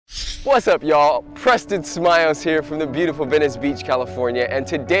What's up, y'all? Preston Smiles here from the beautiful Venice Beach, California, and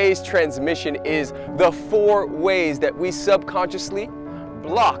today's transmission is the 4 ways that we subconsciously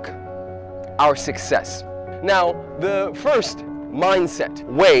block our success. Now, the first mindset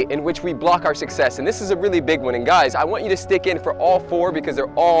way in which we block our success, and this is a really big one, and guys, I want you to stick in for all 4 because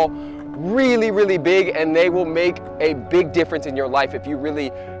they're all really big, and they will make a big difference in your life if you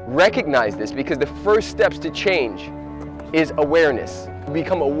really recognize this, because the first steps to change is awareness. We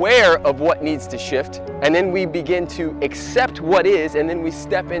become aware of what needs to shift, and then we begin to accept what is, and then we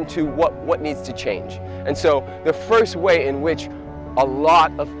step into what needs to change. And so the first way in which a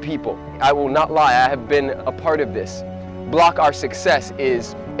lot of people, I will not lie, I have been a part of this, block our success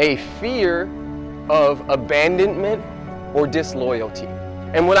is a fear of abandonment or disloyalty.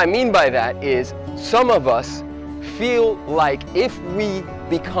 And what I mean by that is some of us feel like if we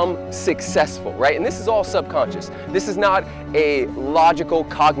become successful, right? And this is all subconscious. This is not a logical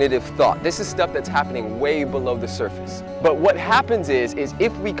cognitive thought. This is stuff that's happening way below the surface. But what happens is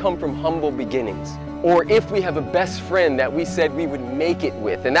if we come from humble beginnings, or if we have a best friend that we said we would make it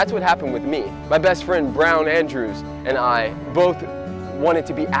with, and that's what happened with me. My best friend Brown Andrews and I both wanted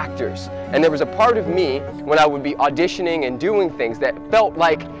to be actors. And there was a part of me when I would be auditioning and doing things that felt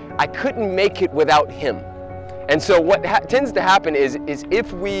like I couldn't make it without him. And so what tends to happen is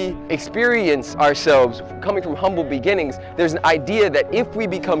if we experience ourselves coming from humble beginnings, there's an idea that if we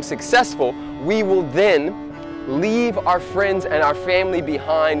become successful, we will then leave our friends and our family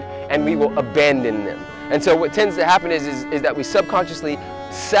behind and we will abandon them. And so what tends to happen is that we subconsciously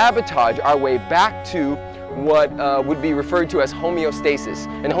sabotage our way back to what would be referred to as homeostasis.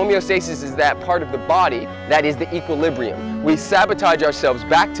 And homeostasis is that part of the body that is the equilibrium. We sabotage ourselves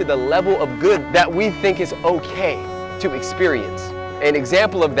back to the level of good that we think is okay to experience. An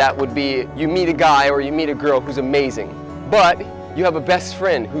example of that would be you meet a guy or you meet a girl who's amazing, but you have a best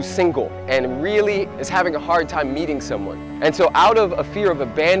friend who's single and really is having a hard time meeting someone. And so out of a fear of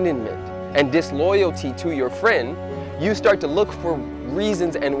abandonment and disloyalty to your friend, you start to look for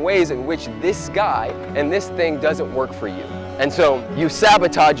reasons and ways in which this guy and this thing doesn't work for you. And so you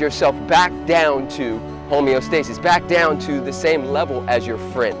sabotage yourself back down to homeostasis, back down to the same level as your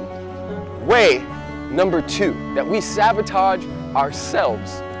friend. Way number 2 that we sabotage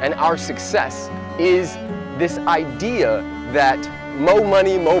ourselves and our success is this idea that mo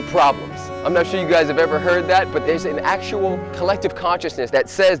money, mo problems. I'm not sure you guys have ever heard that, but there's an actual collective consciousness that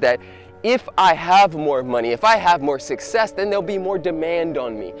says that if I have more money, if I have more success, then there'll be more demand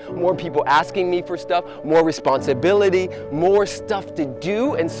on me. More people asking me for stuff, more responsibility, more stuff to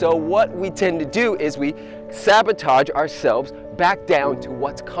do. And so what we tend to do is we sabotage ourselves back down to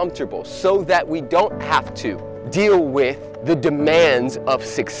what's comfortable so that we don't have to deal with the demands of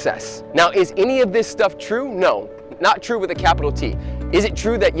success. Now, is any of this stuff true? No, not true with a capital T. Is it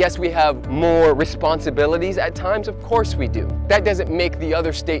true that yes, we have more responsibilities at times? Of course we do. That doesn't make the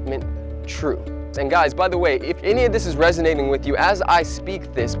other statement true. And guys, by the way, if any of this is resonating with you as I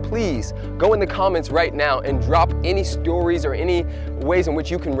speak this, please go in the comments right now and drop any stories or any ways in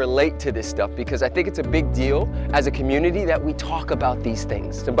which you can relate to this stuff, because I think it's a big deal as a community that we talk about these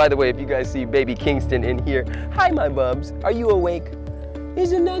things. So by the way, if you guys see baby Kingston in here, hi my bubs, are you awake?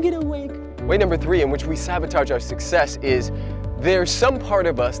 Is a nugget awake? Way number 3 in which we sabotage our success is there's some part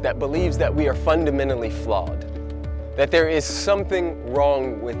of us that believes that we are fundamentally flawed, that there is something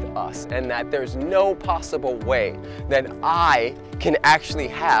wrong with us, and that there's no possible way that I can actually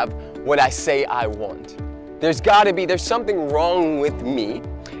have what I say I want. There's something wrong with me,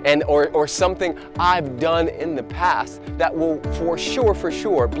 and or something I've done in the past that will for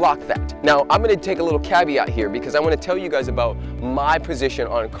sure block that. Now, I'm gonna take a little caveat here because I wanna tell you guys about my position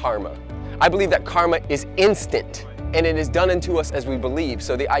on karma. I believe that karma is instant, and it is done unto us as we believe.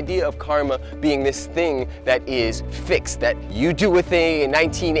 So the idea of karma being this thing that is fixed, that you do a thing in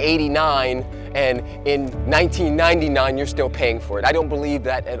 1989 and in 1999 you're still paying for it. I don't believe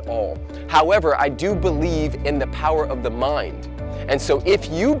that at all. However, I do believe in the power of the mind. And so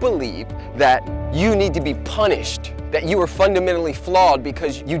if you believe that you need to be punished, that you are fundamentally flawed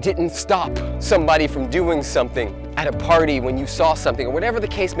because you didn't stop somebody from doing something at a party when you saw something, or whatever the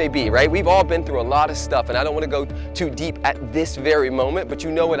case may be, right? We've all been through a lot of stuff, and I don't want to go too deep at this very moment, but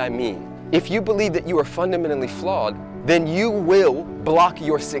you know what I mean. If you believe that you are fundamentally flawed, then you will block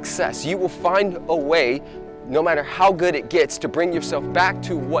your success. You will find a way, no matter how good it gets, to bring yourself back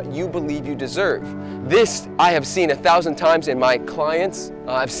to what you believe you deserve. This I have seen 1,000 times in my clients.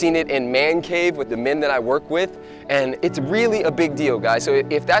 I've seen it in Man Cave with the men that I work with, and it's really a big deal, guys. So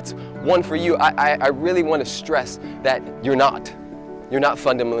if that's one for you, I really want to stress that you're not. You're not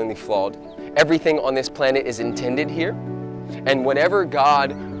fundamentally flawed. Everything on this planet is intended here, and whatever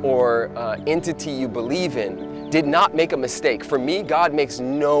God or entity you believe in did not make a mistake. For me, God makes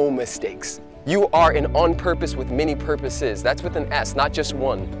no mistakes. You are an on purpose with many purposes. That's with an S, not just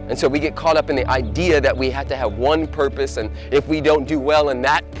one. And so we get caught up in the idea that we have to have one purpose, and if we don't do well in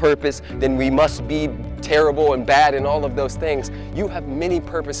that purpose, then we must be terrible and bad and all of those things. You have many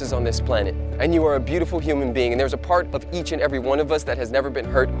purposes on this planet, and you are a beautiful human being, and there's a part of each and every one of us that has never been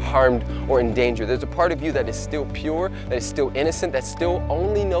hurt, harmed, or in danger. There's a part of you that is still pure, that is still innocent, that still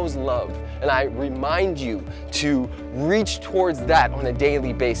only knows love. And I remind you to reach towards that on a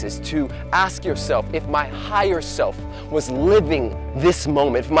daily basis, to ask yourself, if my higher self was living this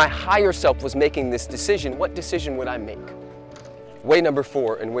moment, if my higher self was making this decision, what decision would I make? Way number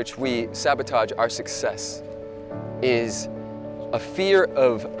 4 in which we sabotage our success is a fear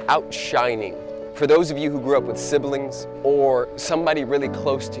of outshining. For those of you who grew up with siblings or somebody really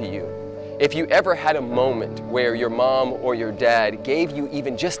close to you, if you ever had a moment where your mom or your dad gave you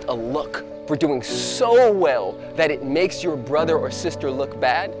even just a look for doing so well that it makes your brother or sister look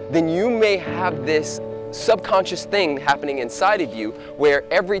bad, then you may have this subconscious thing happening inside of you where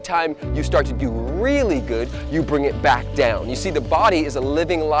every time you start to do really good, you bring it back down. You see, the body is a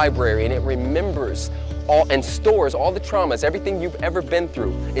living library, and it remembers all and stores all the traumas, everything you've ever been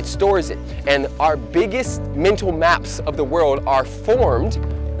through. It stores it. And our biggest mental maps of the world are formed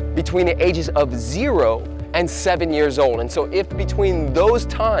between the ages of 0 and 7 years old. And so if between those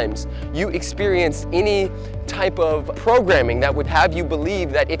times you experienced any type of programming that would have you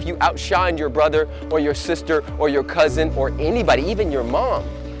believe that if you outshined your brother or your sister or your cousin or anybody, even your mom,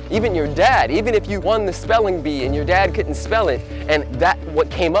 even your dad, even if you won the spelling bee and your dad couldn't spell it, and that what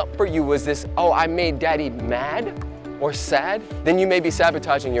came up for you was this, oh, I made daddy mad or sad, then you may be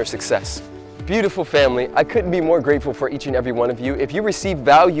sabotaging your success. Beautiful family, I couldn't be more grateful for each and every one of you. If you received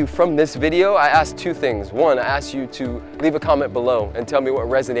value from this video, I ask 2 things. 1, I ask you to leave a comment below and tell me what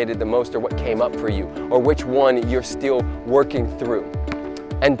resonated the most or what came up for you, or which one you're still working through.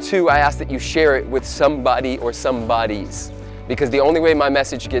 And 2, I ask that you share it with somebody or somebodies, because the only way my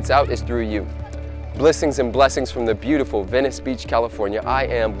message gets out is through you. Blessings and blessings from the beautiful Venice Beach, California. I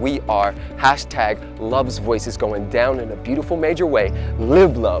am, we are, #Love's Voice is going down in a beautiful major way.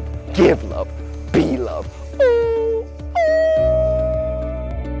 Live love, give love,